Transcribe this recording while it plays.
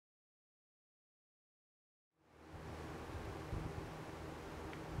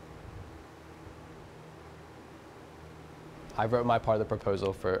I wrote my part of the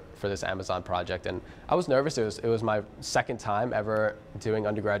proposal for this Amazon project, and I was nervous. It was my second time ever doing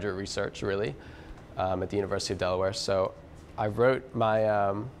undergraduate research, really, at the University of Delaware. So I wrote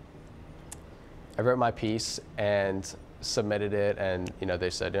my piece and submitted it, and they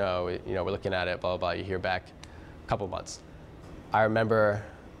said, no, we're looking at it, blah, blah, blah. You hear back a couple months. I remember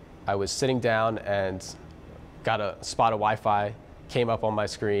I was sitting down and got a spot of Wi-Fi, came up on my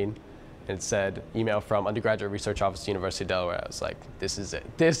screen, and it said, email from Undergraduate Research Office, University of Delaware. I was like, this is it.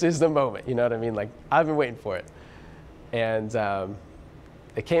 This is the moment, you know what I mean? Like, I've been waiting for it. And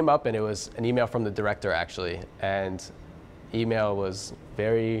it came up, and it was an email from the director, actually. And email was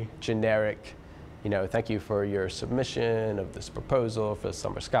very generic. Thank you for your submission of this proposal for the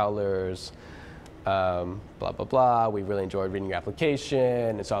summer scholars, blah, blah, blah. We really enjoyed reading your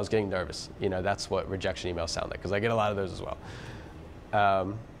application. And so I was getting nervous. That's what rejection emails sound like, because I get a lot of those as well.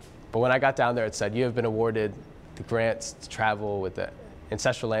 But when I got down there, it said, you have been awarded the grants to travel with the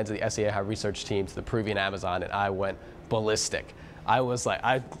ancestral lands of the SEA research team to the Peruvian Amazon, and I went ballistic. I was like,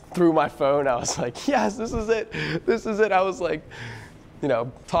 I threw my phone. I was like, yes, this is it. This is it. I was like,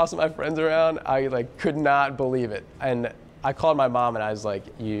 tossing my friends around. I could not believe it. And I called my mom and I was like,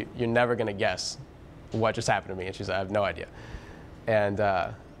 you're never gonna guess what just happened to me. And she said, I have no idea. And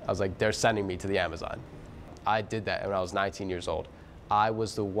I was like, they're sending me to the Amazon. I did that when I was 19 years old. I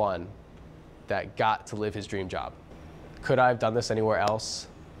was the one that got to live his dream job. Could I have done this anywhere else?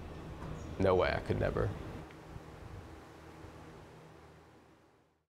 No way, I could never.